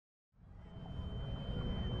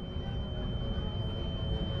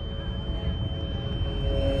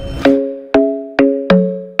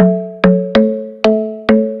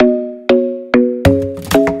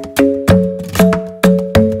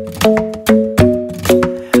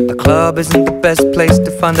club isn't the best place to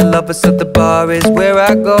find a lover, so the bar is where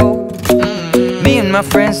I go. Me and my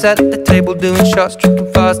friends sat at the table doing shots, tripping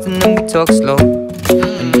fast, and then we talk slow.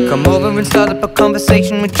 And you come over and start up a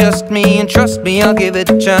conversation with just me, and trust me, I'll give it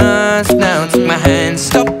a chance. Now take my hand,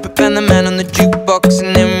 stop it, and the man on the jukebox,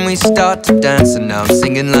 and then we start to dance. And now I'm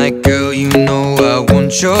singing like, girl, you know I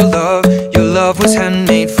want your love. Your love was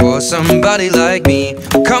handmade for somebody like me.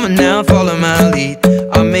 Come on now, follow my lead.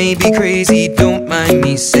 I may be crazy, don't mind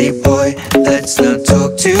me. Say, boy, let's not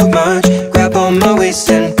talk too much. Grab on my waist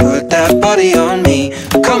and put that body on me.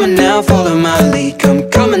 Come on now, follow my lead.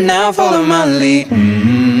 Come on now, follow my lead.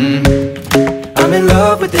 I'm in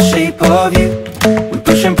love with the shape of you. We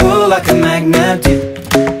push and pull like a magnet do.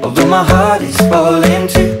 Although my heart is falling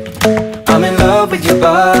too, I'm in love with your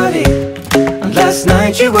body. And last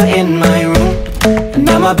night you were in my room, and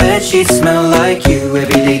now my bedsheets smell like you.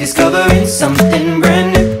 Every day discovering something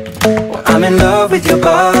brand new. Well, I'm in love with your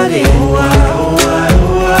body. Oh,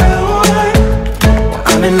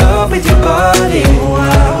 I'm in love with your body. Oh,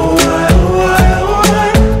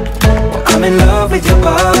 I'm in love with your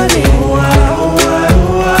body.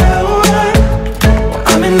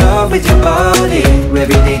 I'm in love with your body.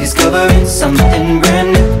 Every day discovering something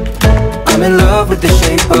brand new. I'm in love with the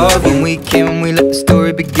shape of you. When we came, we let the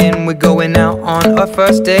story begin. We're going out on our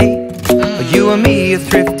first date. You and me are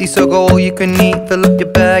thrifty, so go all you can eat. Fill up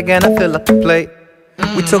your bag and I fill up the plate.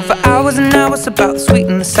 We talk for hours and hours about the sweet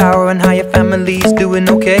and the sour, and how your family's doing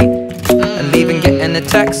okay. And leaving, getting a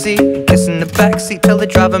taxi, kissing the backseat, tell the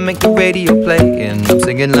driver make the radio play. And I'm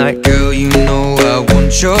singing like, girl, you know I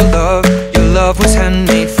want your love. Your love was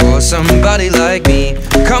handmade for somebody like me.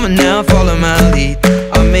 Come on now, follow my lead.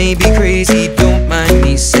 I may be crazy, don't mind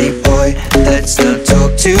me. Say, boy, let's not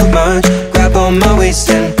talk too much. Grab on my waist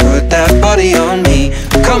and put that body on me.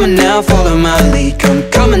 Come on now, follow my lead. Come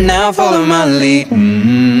on now, follow my lead.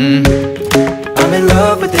 I'm in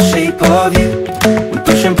love with the shape of you. We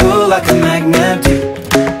push and pull like a magnet do.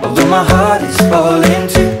 Although my heart is falling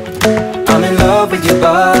too, I'm in love with your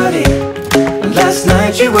body. Last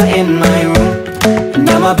night you were in my room, and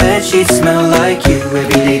now my bedsheets smell like you.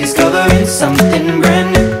 Every day discovering something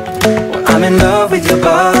brand new. Well, I'm in love with your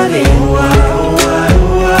body.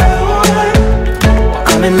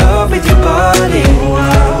 I'm in love with your body.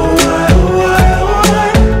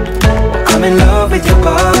 I'm in love with your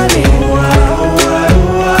body.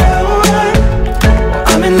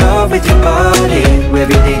 I'm in love with your body.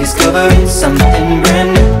 Every day discovering something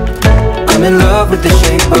brand new. I'm in love with the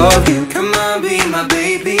shape of you. Come on, be my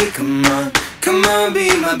baby, come on. Come on, be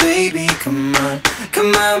my baby, come on.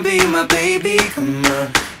 Come on, be my baby, come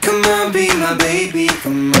on. Come on, be my baby,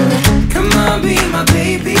 come on. Come on, be my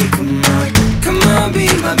baby, come on. Come on, be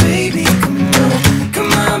my baby, come on.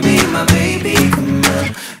 Come on, be my baby, come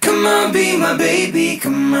on. Come on, be my baby,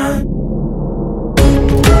 come on.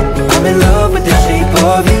 I'm in love with the shape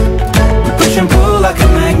of you. We push and pull like a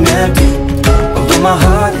magnet do. Although my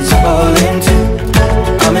heart is falling too,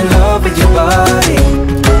 I'm in love with your body.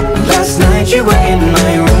 Last night you were in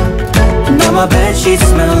my room, and now my bedsheets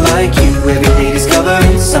smell like you. Every day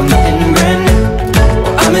discovering something brand new.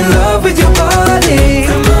 I'm in love